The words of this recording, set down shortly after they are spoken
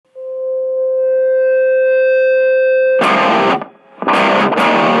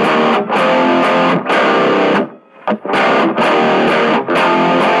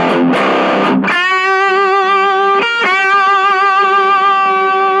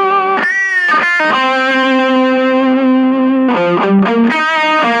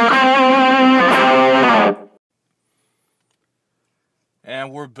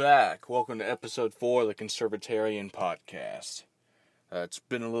back. Welcome to episode 4 of the Conservatarian podcast. It's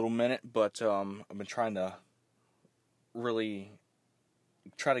been a little minute, but I've been trying to really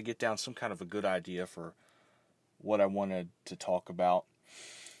try to get down some kind of a good idea for what I wanted to talk about.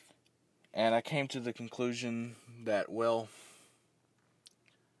 And I came to the conclusion that,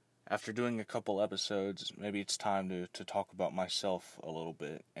 after doing a couple episodes, maybe it's time to talk about myself a little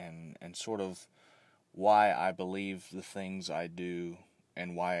bit and sort of why I believe the things I do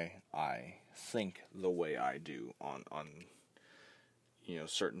and why I think the way I do on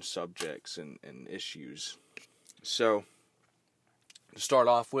certain subjects and issues. So, to start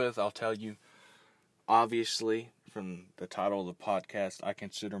off with, I'll tell you, obviously, from the title of the podcast, I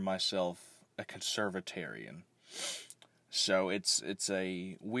consider myself a Conservatarian. So it's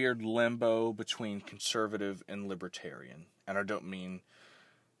a weird limbo between conservative and libertarian. And I don't mean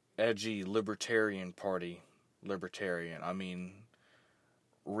edgy Libertarian Party libertarian. I mean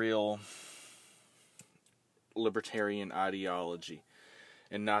real libertarian ideology,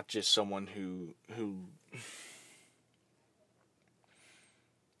 and not just someone who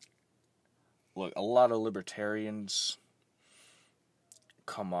look, a lot of libertarians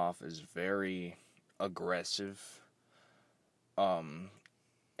come off as very aggressive, and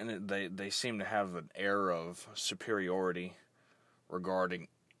they seem to have an air of superiority regarding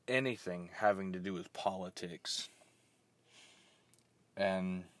anything having to do with politics.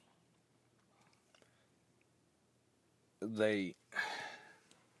 And they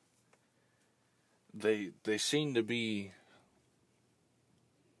seem to be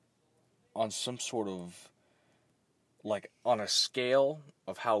on some sort of, like, on a scale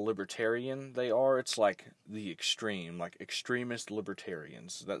of how libertarian they are. It's like the extreme, like extremist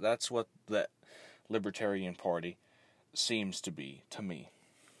libertarians. That's what that Libertarian Party seems to be to me.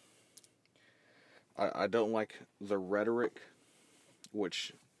 I don't like the rhetoric,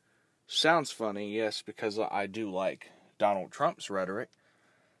 which sounds funny, yes, because I do like Donald Trump's rhetoric.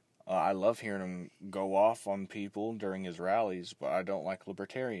 I love hearing him go off on people during his rallies, but I don't like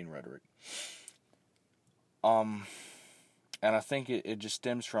libertarian rhetoric. And I think it just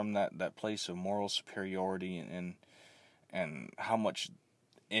stems from that place of moral superiority and how much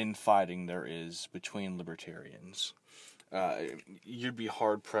infighting there is between libertarians. You'd be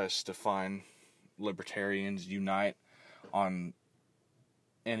hard-pressed to find libertarians unite on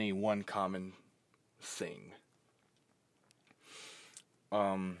any one common thing.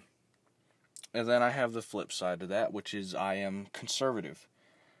 And then I have the flip side to that, which is I am conservative.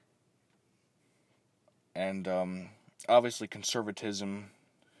 And obviously conservatism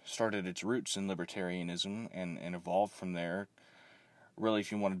started its roots in libertarianism and evolved from there. Really,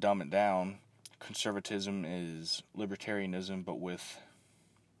 if you want to dumb it down, conservatism is libertarianism, but with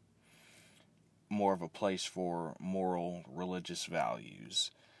more of a place for moral, religious values.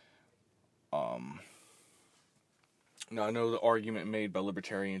 Now, I know the argument made by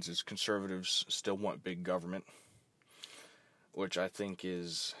libertarians is conservatives still want big government, which I think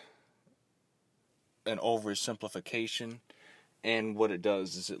is an oversimplification, and what it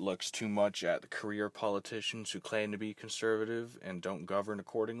does is it looks too much at the career politicians who claim to be conservative and don't govern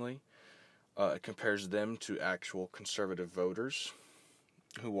accordingly. It compares them to actual conservative voters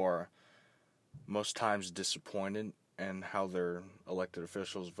who are most times disappointed in how their elected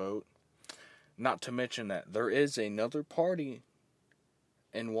officials vote. Not to mention that there is another party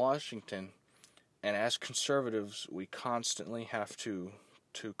in Washington, and as conservatives, we constantly have to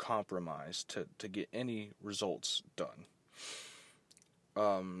compromise to get any results done.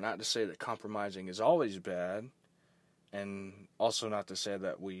 Not to say that compromising is always bad, and also not to say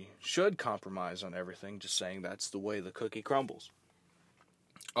that we should compromise on everything, just saying that's the way the cookie crumbles.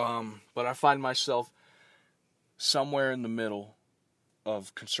 But I find myself somewhere in the middle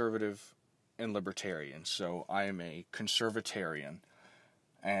of conservative and libertarian, so I am a conservatarian,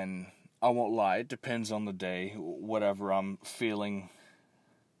 and I won't lie, it depends on the day, whatever I'm feeling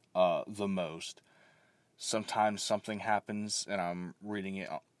the most. Sometimes something happens and I'm reading it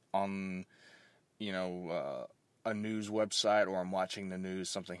on, a news website, or I'm watching the news,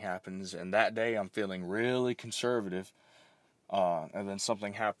 something happens, and that day I'm feeling really conservative, and then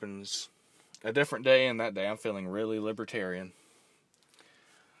something happens a different day, and that day I'm feeling really libertarian.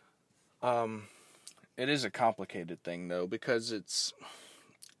 It is a complicated thing, though, because it's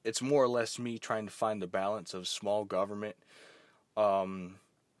more or less me trying to find the balance of small government, the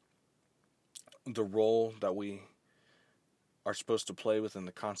role that we are supposed to play within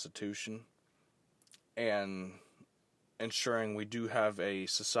the Constitution, and ensuring we do have a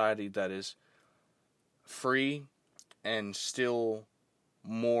society that is free and still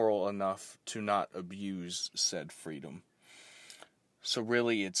moral enough to not abuse said freedom. So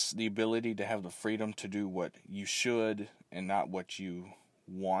really, it's the ability to have the freedom to do what you should and not what you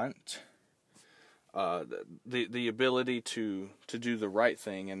want. The ability to do the right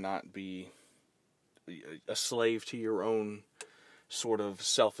thing and not be a slave to your own sort of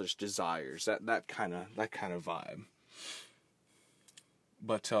selfish desires. That kind of vibe.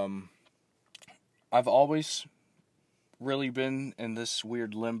 But I've always really been in this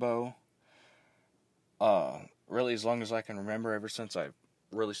weird limbo. Really, as long as I can remember, ever since I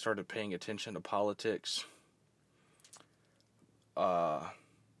really started paying attention to politics. I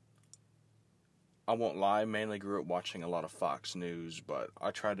won't lie, mainly grew up watching a lot of Fox News, but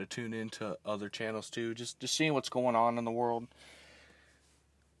I try to tune into other channels too, just seeing what's going on in the world.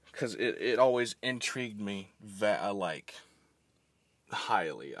 Because it always intrigued me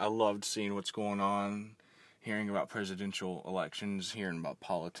highly. I loved seeing what's going on, hearing about presidential elections, hearing about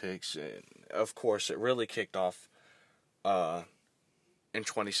politics. And of course, it really kicked off in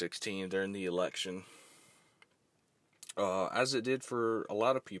 2016 during the election. As it did for a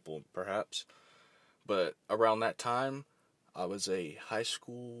lot of people, perhaps. But around that time, I was a high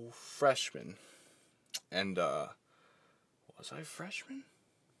school freshman. And, was I a freshman?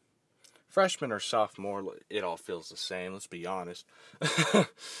 Freshman or sophomore, it all feels the same, let's be honest.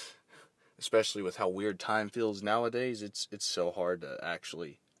 Especially with how weird time feels nowadays, it's so hard to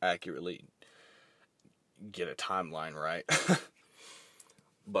actually accurately get a timeline right.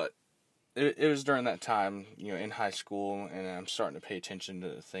 But it was during that time, in high school, and I'm starting to pay attention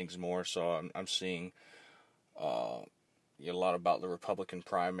to things more, so I'm seeing a lot about the Republican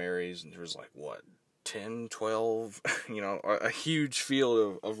primaries, and there was 10, 12, a huge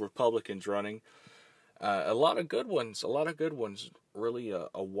field of Republicans running. A lot of good ones, really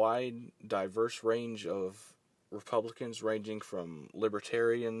a wide, diverse range of Republicans, ranging from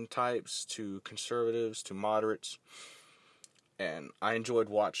libertarian types to conservatives to moderates. And I enjoyed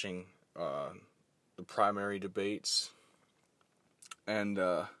watching the primary debates. And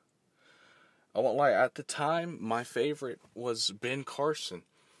I won't lie, at the time, my favorite was Ben Carson.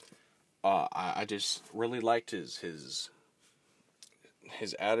 I just really liked his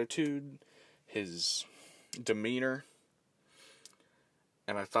attitude, his demeanor,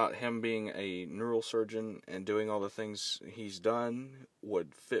 and I thought him being a neurosurgeon and doing all the things he's done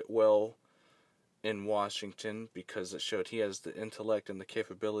would fit well in Washington, because it showed he has the intellect and the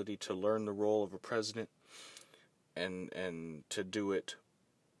capability to learn the role of a president and to do it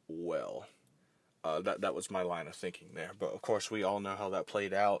well. That was my line of thinking there. But of course, we all know how that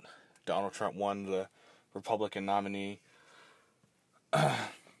played out. Donald Trump won the Republican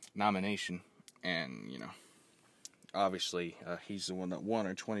nomination, and obviously he's the one that won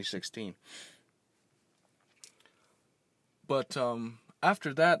in 2016. But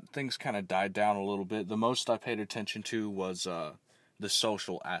after that, things kind of died down a little bit. The most I paid attention to was the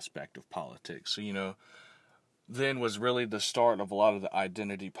social aspect of politics. So, then was really the start of a lot of the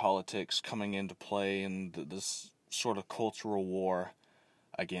identity politics coming into play, and this sort of cultural war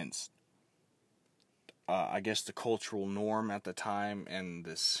against, I guess, the cultural norm at the time, and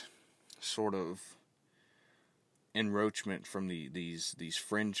this sort of encroachment from these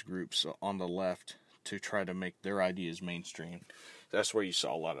fringe groups on the left to try to make their ideas mainstream. That's where you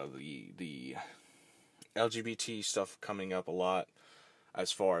saw a lot of the LGBT stuff coming up a lot,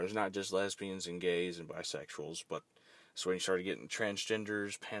 as far as not just lesbians and gays and bisexuals, but so when you started getting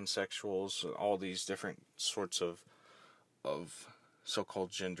transgenders, pansexuals, all these different sorts of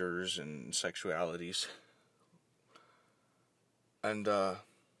so-called genders and sexualities. And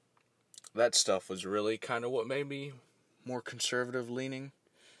that stuff was really kind of what made me more conservative leaning.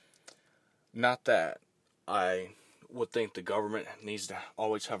 Not that I would think the government needs to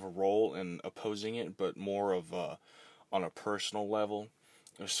always have a role in opposing it, but more of on a personal level.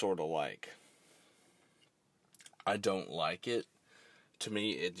 It's sort of I don't like it. To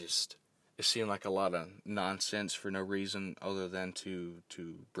me, it seemed like a lot of nonsense for no reason other than to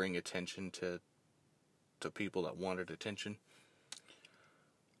bring attention to people that wanted attention.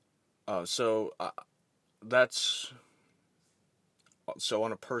 So on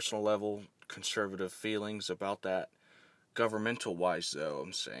a personal level, conservative feelings about that. Governmental wise, though,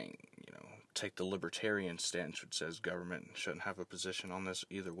 I'm saying, take the libertarian stance, which says government shouldn't have a position on this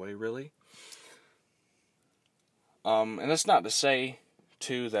either way, really. And that's not to say,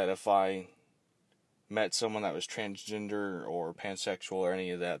 too, that if I met someone that was transgender or pansexual or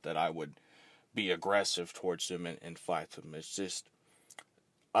any of that I would be aggressive towards them and fight them. It's just,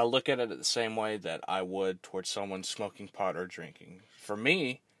 I look at it the same way that I would towards someone smoking pot or drinking. For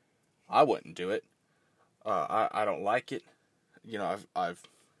me, I wouldn't do it. I don't like it. I've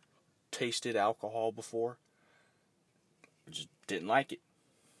tasted alcohol before. just didn't like it.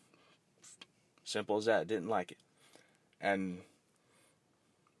 Simple as that. Didn't like it. And,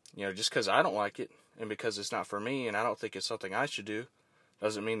 just because I don't like it, and because it's not for me, and I don't think it's something I should do,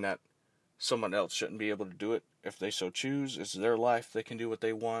 doesn't mean that someone else shouldn't be able to do it if they so choose. It's their life. They can do what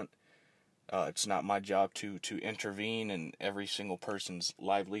they want. It's not my job to intervene in every single person's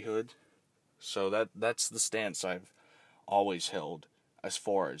livelihood. So that's the stance I've always held as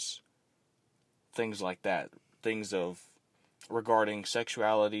far as things like that. Things regarding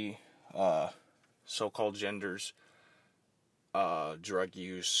sexuality, so-called genders, drug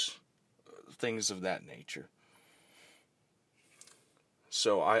use, things of that nature.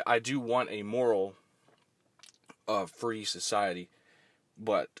 So I do want a moral, free society,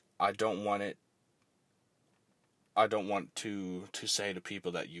 but I don't want to say to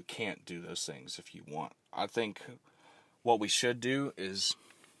people that you can't do those things if you want. I think what we should do is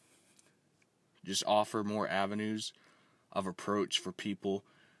just offer more avenues of approach for people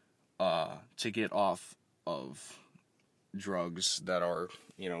to get off of drugs that are,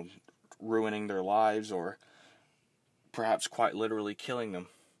 ruining their lives or perhaps quite literally killing them.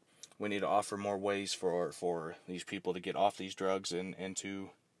 We need to offer more ways for these people to get off these drugs and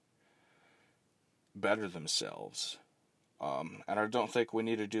to better themselves. And I don't think we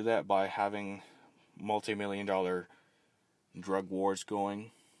need to do that by having multi-million-dollar drug wars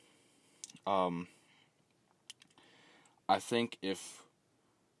going. I think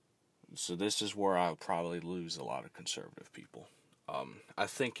so this is where I'll probably lose a lot of conservative people. I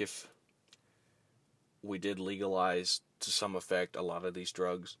think if we did legalize to some effect a lot of these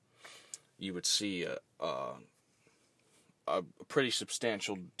drugs, you would see a pretty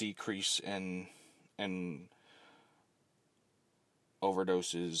substantial decrease in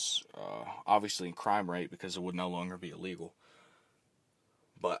overdoses, obviously in crime rate, because it would no longer be illegal.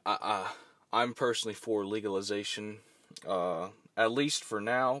 But I'm personally for legalization, at least for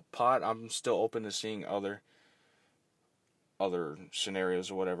now. Pot, I'm still open to seeing other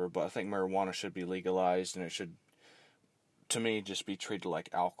scenarios or whatever, but I think marijuana should be legalized, and it should, to me, just be treated like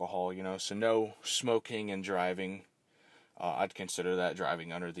alcohol, so no smoking and driving. I'd consider that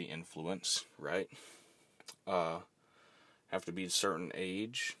driving under the influence, right? Have to be a certain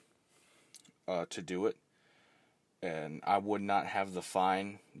age to do it, and I would not have the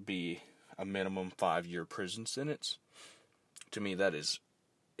fine be a minimum 5-year prison sentence. To me, that is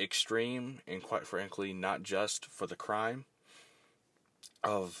extreme, and quite frankly, not just for the crime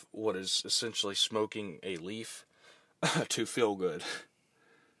of what is essentially smoking a leaf to feel good,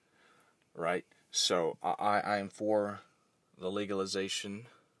 right? So I am for the legalization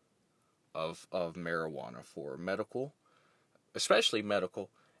of marijuana for medical, especially medical,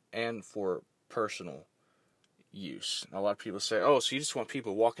 and for personal use. Now, a lot of people say, oh, so you just want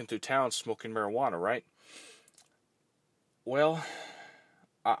people walking through town smoking marijuana, right? Well,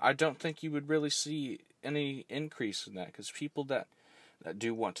 I don't think you would really see any increase in that, because people that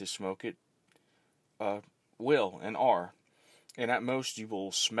do want to smoke it will and are. And at most, you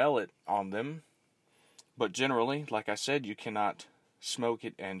will smell it on them. But generally, like I said, you cannot smoke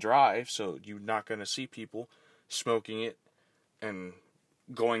it and drive, so you're not going to see people smoking it and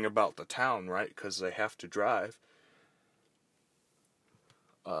going about the town, right? Because they have to drive.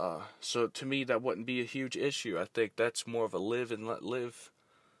 So to me, that wouldn't be a huge issue. I think that's more of a live and let live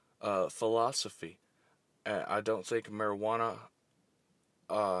philosophy. I don't think marijuana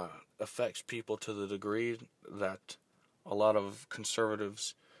affects people to the degree that a lot of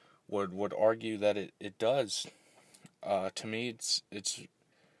conservatives would argue that it does. To me, it's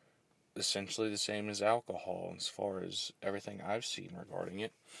essentially the same as alcohol as far as everything I've seen regarding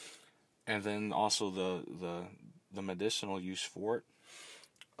it, and then also the medicinal use for it.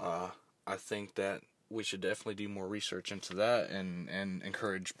 I think that we should definitely do more research into that and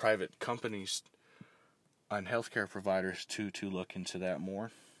encourage private companies and healthcare providers to look into that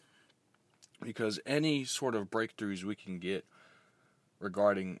more, because any sort of breakthroughs we can get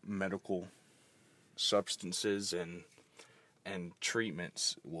regarding medical substances and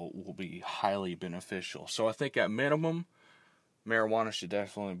treatments will be highly beneficial. So I think at minimum, marijuana should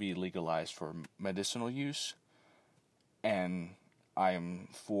definitely be legalized for medicinal use, and I am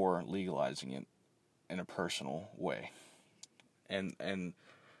for legalizing it in a personal way. And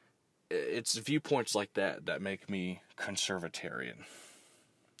it's viewpoints like that make me conservatarian.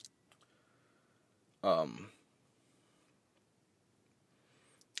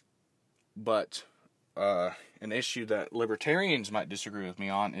 But an issue that libertarians might disagree with me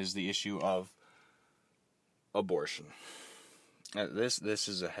on is the issue of abortion. This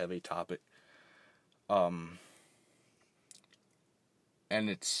is a heavy topic. And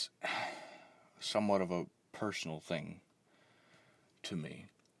it's somewhat of a personal thing to me.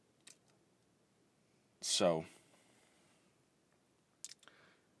 So,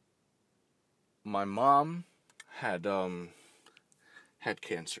 my mom had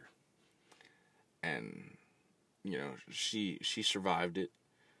cancer, and she survived it.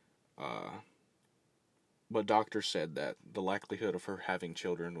 But doctors said that the likelihood of her having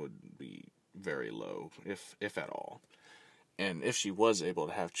children would be very low, if at all. And if she was able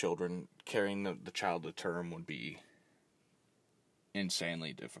to have children, carrying the child to term would be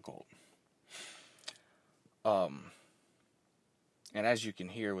insanely difficult. And as you can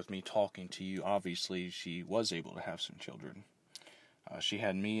hear with me talking to you, obviously she was able to have some children. She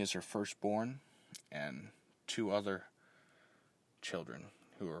had me as her firstborn, and 2 other children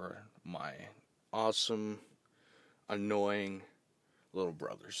who are my awesome, annoying little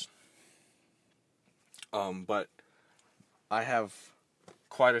brothers. But I have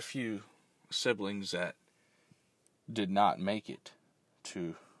quite a few siblings that did not make it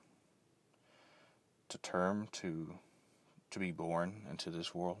to term, to be born into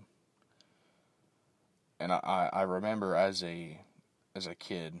this world. And I remember as a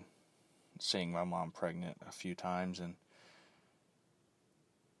kid seeing my mom pregnant a few times, and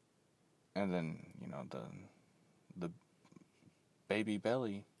then the baby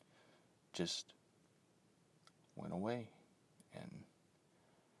belly just went away, and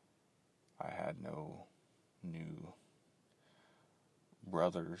I had no new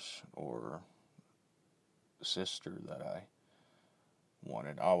brothers or sister that I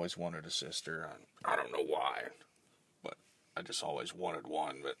wanted. I always wanted a sister. I don't know why, but I just always wanted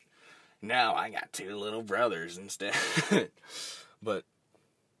one. But now I got 2 little brothers instead. But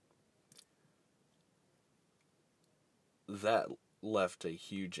that left a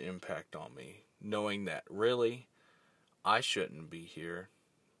huge impact on me, knowing that really I shouldn't be here.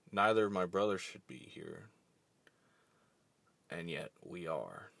 Neither of my brothers should be here. And yet we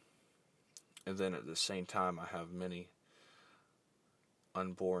are. And then at the same time, I have many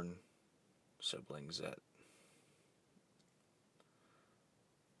unborn siblings that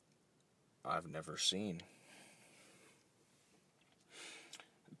I've never seen.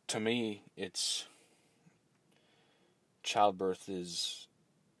 To me, childbirth is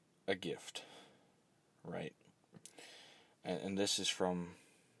a gift, right? And this is from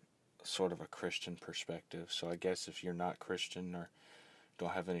sort of a Christian perspective. So I guess if you're not Christian or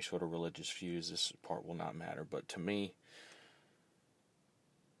don't have any sort of religious views, this part will not matter. But to me,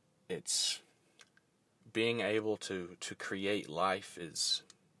 it's being able to create life is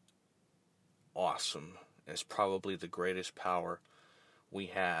awesome. It's probably the greatest power we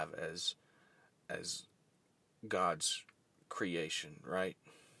have as God's creation, right?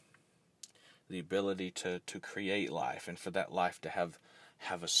 The ability to create life, and for that life to have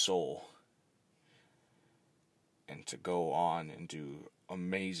a soul and to go on and do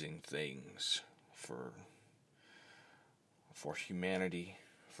amazing things for humanity,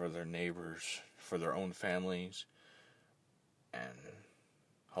 for their neighbors, for their own families, and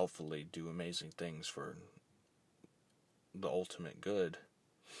hopefully do amazing things for the ultimate good.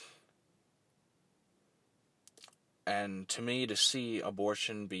 And to me, to see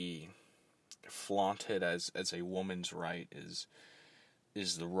abortion be flaunted as a woman's right is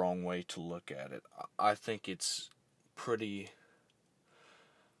the wrong way to look at it. I think it's pretty...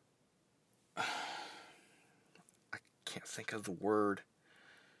 I can't think of the word.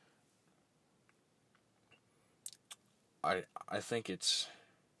 I think it's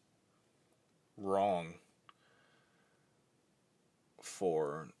wrong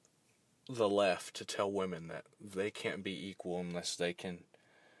for the left to tell women that they can't be equal unless they can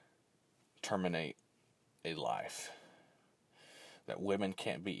terminate a life. That women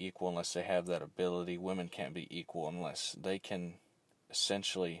can't be equal unless they have that ability. Women can't be equal unless they can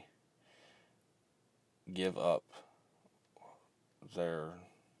essentially give up their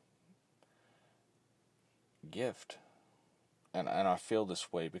gift. And I feel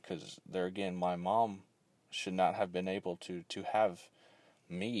this way because, there again, my mom should not have been able to have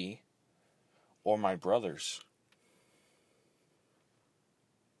me or my brothers.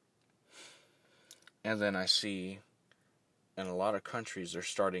 And then I see in a lot of countries they're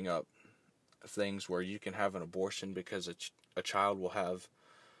starting up things where you can have an abortion because a child will have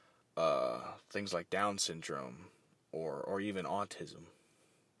things like Down syndrome or even autism.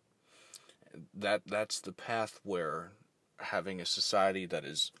 That's the path where having a society that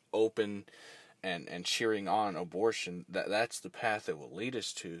is open and cheering on abortion, that's the path that will lead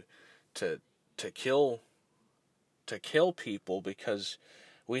us to kill people because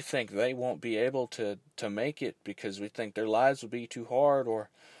we think they won't be able to make it, because we think their lives will be too hard, or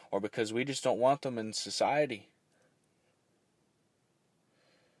because we just don't want them in society.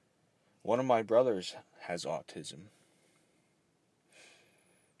 One of my brothers has autism.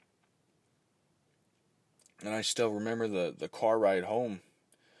 And I still remember the car ride home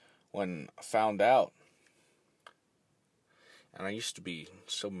when I found out. And I used to be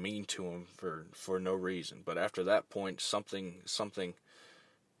so mean to him for no reason. But after that point, something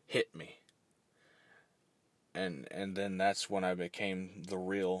hit me. And then that's when I became the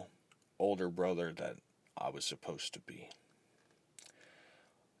real older brother that I was supposed to be.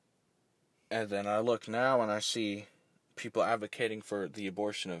 And then I look now and I see people advocating for the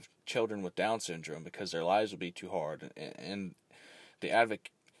abortion of children with Down syndrome because their lives will be too hard. And the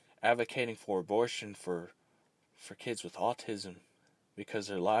advocating for abortion for kids with autism because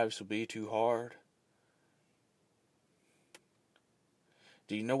their lives will be too hard.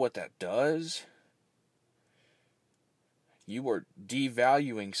 Do you know what that does? You are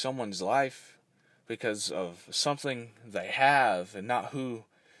devaluing someone's life because of something they have and not who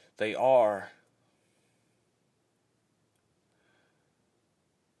they are.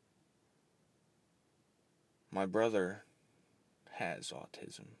 My brother has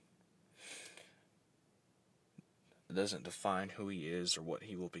autism. It doesn't define who he is or what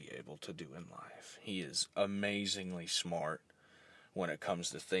he will be able to do in life. He is amazingly smart when it comes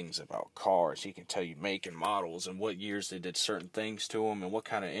to things about cars. He can tell you make and models and what years they did certain things to them and what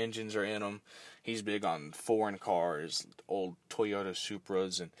kind of engines are in them. He's big on foreign cars, old Toyota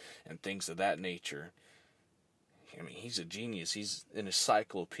Supras and things of that nature. I mean, he's a genius. He's an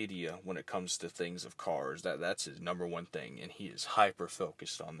encyclopedia when it comes to things of cars. That's his number one thing, and he is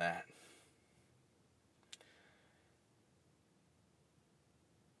hyper-focused on that.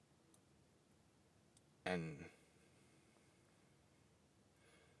 And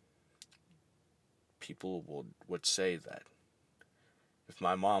people would say that if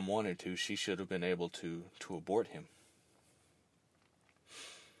my mom wanted to, she should have been able to abort him.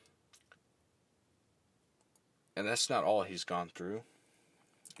 And that's not all he's gone through.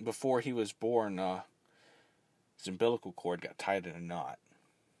 Before he was born, his umbilical cord got tied in a knot.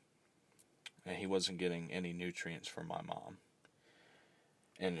 And he wasn't getting any nutrients from my mom.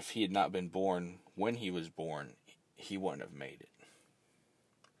 And if he had not been born when he was born, he wouldn't have made it.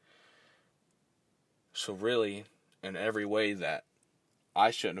 So really, in every way that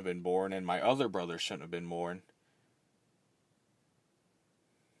I shouldn't have been born and my other brother shouldn't have been born,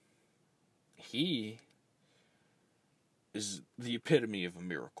 he is the epitome of a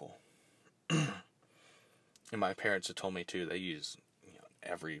miracle. And my parents have told me too, they use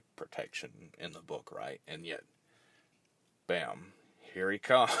every protection in the book, right? And yet, bam, here he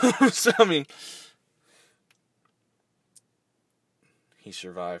comes. I mean, he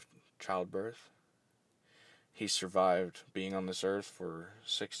survived childbirth. He survived being on this earth for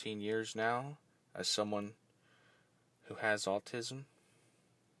 16 years now as someone who has autism.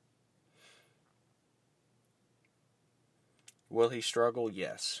 Will he struggle?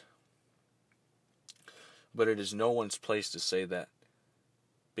 Yes. But it is no one's place to say that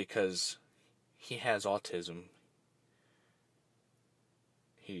because he has autism,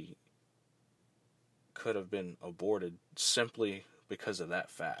 he could have been aborted simply because of that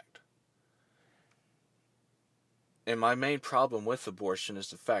fact. And my main problem with abortion is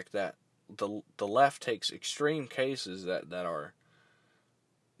the fact that the left takes extreme cases that are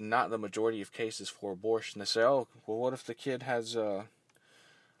not the majority of cases for abortion. They say, oh, well, what if the kid has, I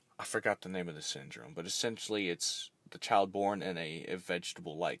forgot the name of the syndrome, but essentially it's the child born in a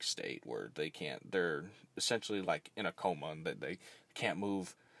vegetable-like state where they're essentially like in a coma and that they can't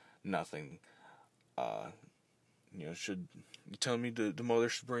move, nothing. Should you tell me the mother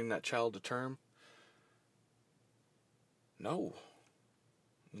should bring that child to term? No.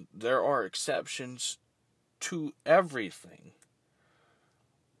 There are exceptions to everything.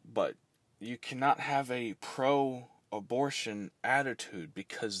 But you cannot have a pro-abortion attitude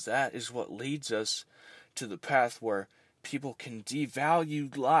because that is what leads us to the path where people can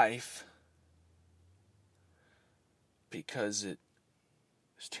devalue life because it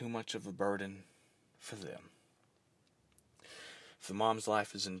is too much of a burden for them. If the mom's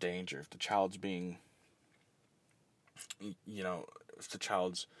life is in danger, if the child's being, if the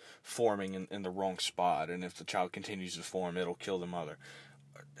child's forming in the wrong spot, and if the child continues to form, it'll kill the mother.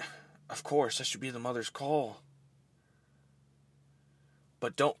 Of course, that should be the mother's call.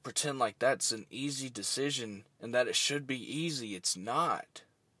 But don't pretend like that's an easy decision and that it should be easy. It's not.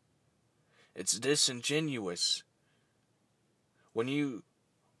 It's disingenuous. When you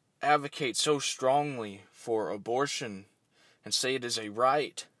advocate so strongly for abortion and say it is a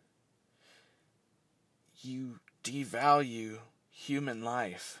right, you devalue human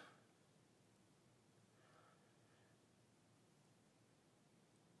life.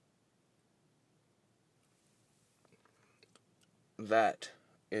 that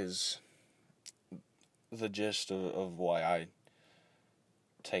is the gist of why I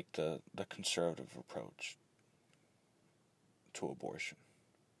take the conservative approach to abortion.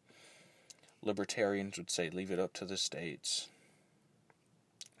 Libertarians would say leave it up to the states,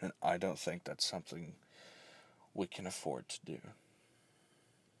 and I don't think that's something we can afford to do.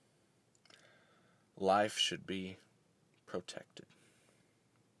 Life should be protected.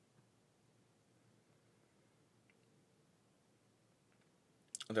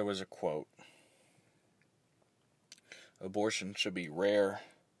 There was a quote: abortion should be rare,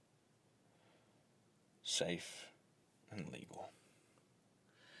 safe, and legal.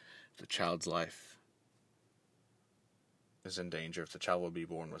 If the child's life is in danger, if the child will be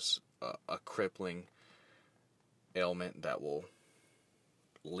born with a crippling ailment that will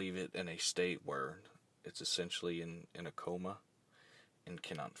leave it in a state where it's essentially in a coma and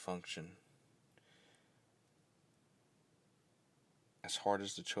cannot function, as hard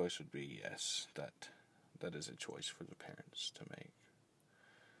as the choice would be, yes, that is a choice for the parents to make.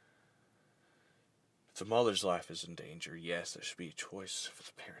 If the mother's life is in danger, yes, there should be a choice for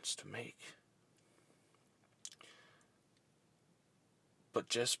the parents to make. But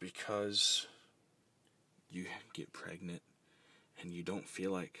just because you get pregnant and you don't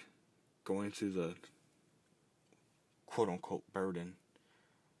feel like going through the quote-unquote burden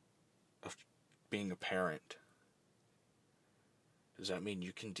of being a parent, does that mean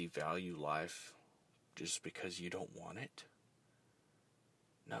you can devalue life just because you don't want it?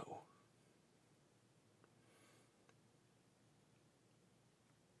 No.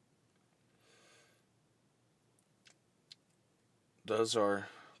 Those are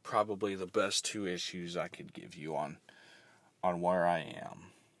probably the best two issues I could give you on where I am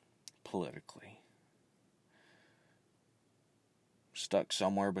politically. Stuck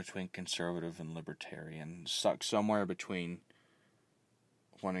somewhere between conservative and libertarian. Stuck somewhere between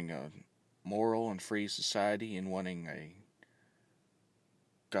wanting a moral and free society and wanting a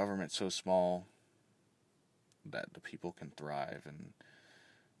government so small that the people can thrive and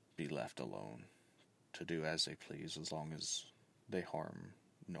be left alone to do as they please as long as they harm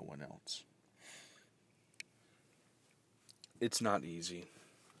no one else. It's not easy.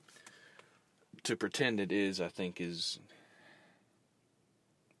 To pretend it is, I think, is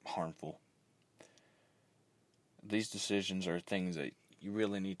harmful. These decisions are things that you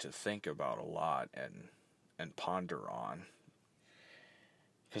really need to think about a lot and ponder on,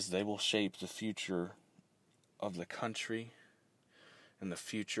 because they will shape the future of the country and the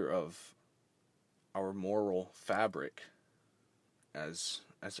future of our moral fabric as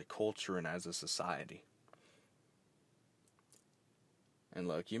a culture and as a society. And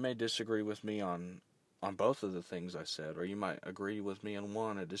look, you may disagree with me on both of the things I said, or you might agree with me on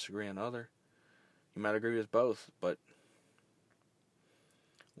one and disagree on other. You might agree with both, but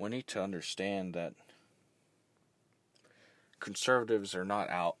we need to understand that conservatives are not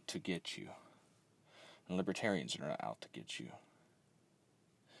out to get you, and libertarians are not out to get you.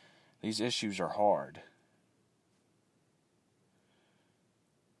 These issues are hard,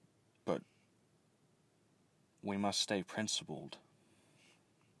 but we must stay principled.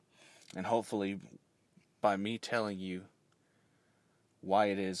 And hopefully, by me telling you why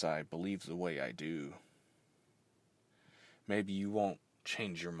it is I believe the way I do, maybe you won't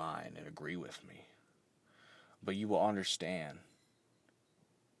change your mind and agree with me, but you will understand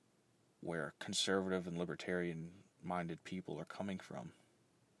where conservative and libertarian-minded people are coming from.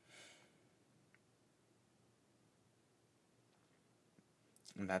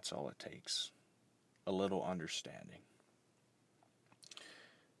 And that's all it takes. A little understanding.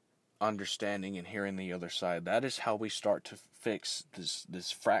 Understanding and hearing the other side. That is how we start to fix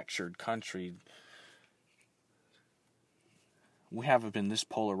this fractured country. We haven't been this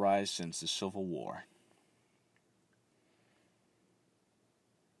polarized since the Civil War.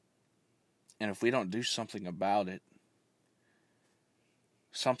 And if we don't do something about it,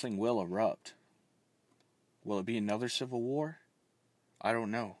 something will erupt. Will it be another civil war? I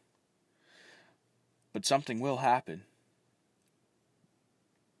don't know. But something will happen.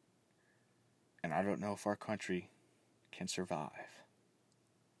 And I don't know if our country can survive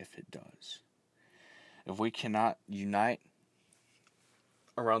if it does. If we cannot unite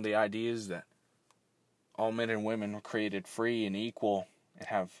around the ideas that all men and women were created free and equal and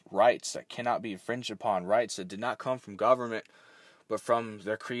have rights that cannot be infringed upon, rights that did not come from government but from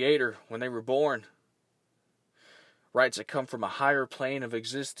their creator when they were born, rights that come from a higher plane of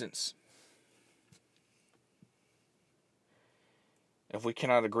existence. If we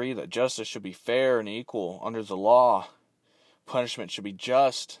cannot agree that justice should be fair and equal under the law, punishment should be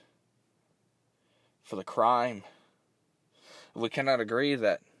just for the crime, if we cannot agree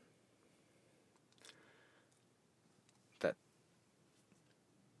that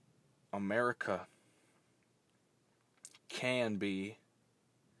America can be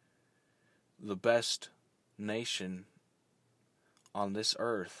the best nation on this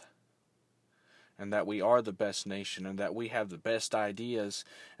earth, and that we are the best nation, and that we have the best ideas,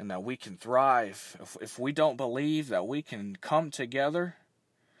 and that we can thrive, if we don't believe that we can come together,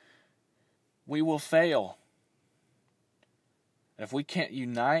 we will fail. If we can't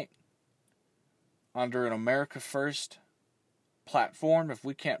unite under an America First platform, if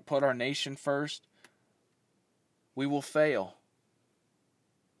we can't put our nation first, we will fail.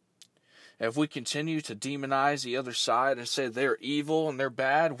 If we continue to demonize the other side and say they're evil and they're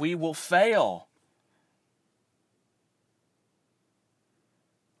bad, we will fail.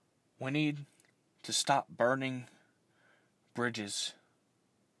 We need to stop burning bridges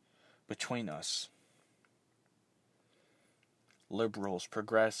between us. Liberals,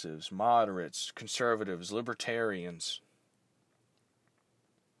 progressives, moderates, conservatives, libertarians.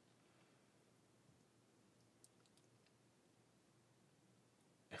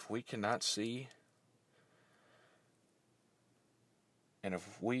 If we cannot see, and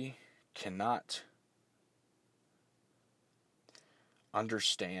if we cannot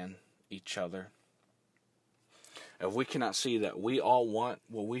understand each other, if we cannot see that we all want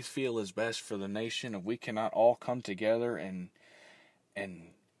what we feel is best for the nation, if we cannot all come together and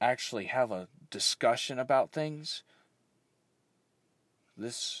actually have a discussion about things,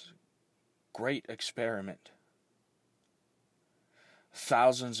 this great experiment,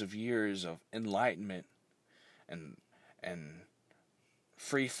 thousands of years of enlightenment and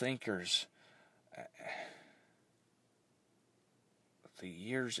free thinkers, the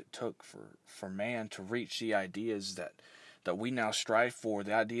years it took for man to reach the ideas that we now strive for,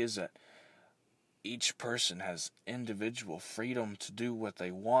 the ideas that each person has individual freedom to do what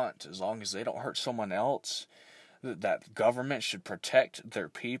they want as long as they don't hurt someone else, that government should protect their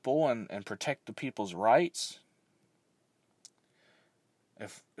people and protect the people's rights.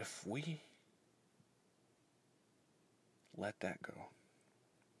 If we let that go,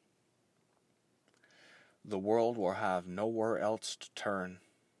 the world will have nowhere else to turn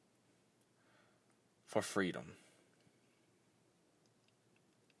for freedom.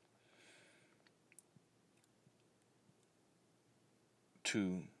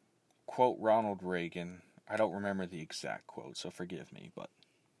 To quote Ronald Reagan, I don't remember the exact quote, so forgive me, but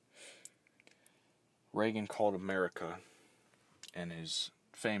Reagan called America, in his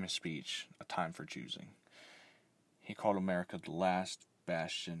famous speech, A Time for Choosing, he called America the last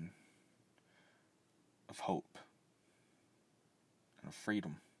bastion of hope and of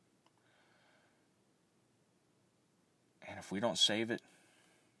freedom. And if we don't save it,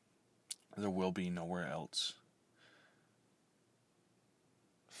 there will be nowhere else.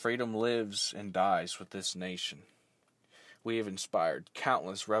 Freedom lives and dies with this nation. We have inspired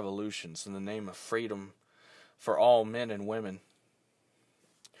countless revolutions in the name of freedom for all men and women.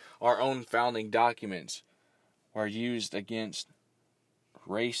 Our own founding documents were used against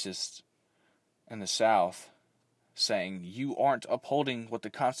racists in the South, saying, "You aren't upholding what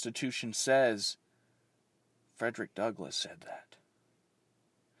the Constitution says." Frederick Douglass said that.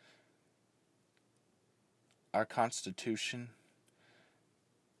 Our Constitution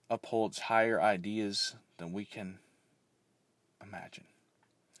upholds higher ideas than we can imagine.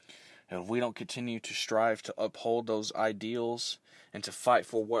 And if we don't continue to strive to uphold those ideals and to fight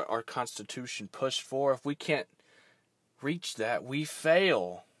for what our Constitution pushed for, if we can't reach that, we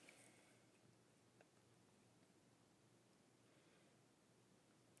fail.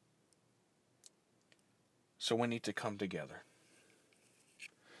 So we need to come together.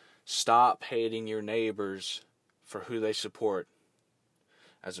 Stop hating your neighbors for who they support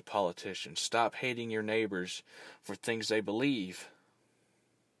as a politician. Stop hating your neighbors for things they believe.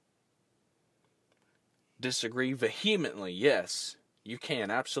 Disagree vehemently, yes, you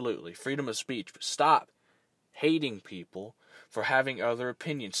can, absolutely. Freedom of speech. But stop hating people for having other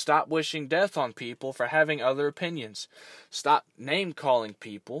opinions. Stop wishing death on people for having other opinions. Stop name-calling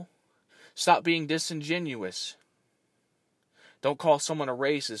people. Stop being disingenuous. Don't call someone a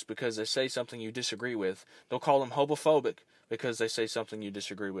racist because they say something you disagree with. Don't call them homophobic because they say something you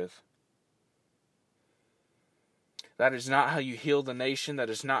disagree with. That is not how you heal the nation. That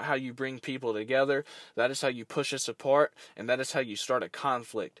is not how you bring people together. That is how you push us apart. And that is how you start a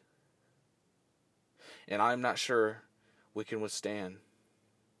conflict. And I'm not sure we can withstand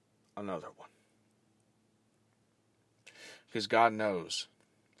another one. Because God knows,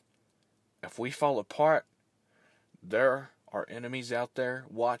 if we fall apart, there are enemies out there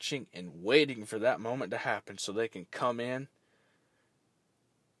watching and waiting for that moment to happen so they can come in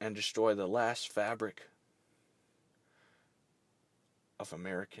and destroy the last fabric of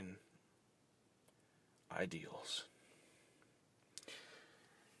American ideals.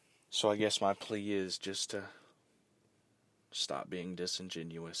 So I guess my plea is just to stop being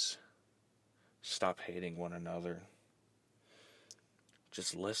disingenuous. Stop hating one another.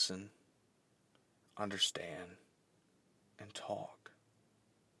 Just listen, understand, and talk.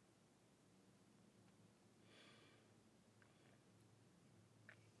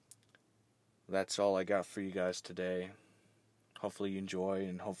 That's all I got for you guys today. Hopefully you enjoy,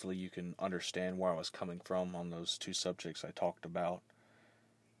 and hopefully you can understand where I was coming from on those two subjects I talked about.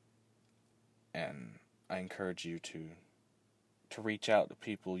 And I encourage you to reach out to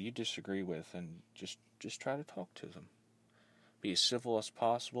people you disagree with and just try to talk to them. Be as civil as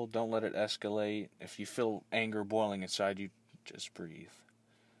possible. Don't let it escalate. If you feel anger boiling inside you, just breathe.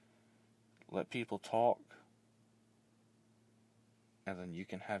 Let people talk, and then you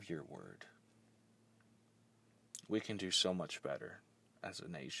can have your word. We can do so much better as a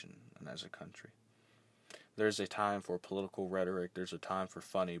nation and as a country. There's a time for political rhetoric. There's a time for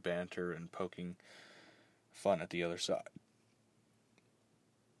funny banter and poking fun at the other side.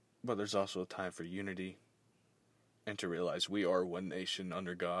 But there's also a time for unity and to realize we are one nation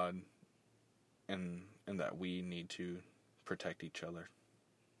under God, and that we need to protect each other.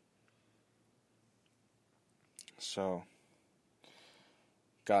 So,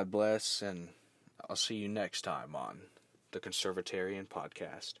 God bless, and I'll see you next time on the Conservatarian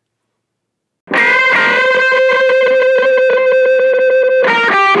Podcast.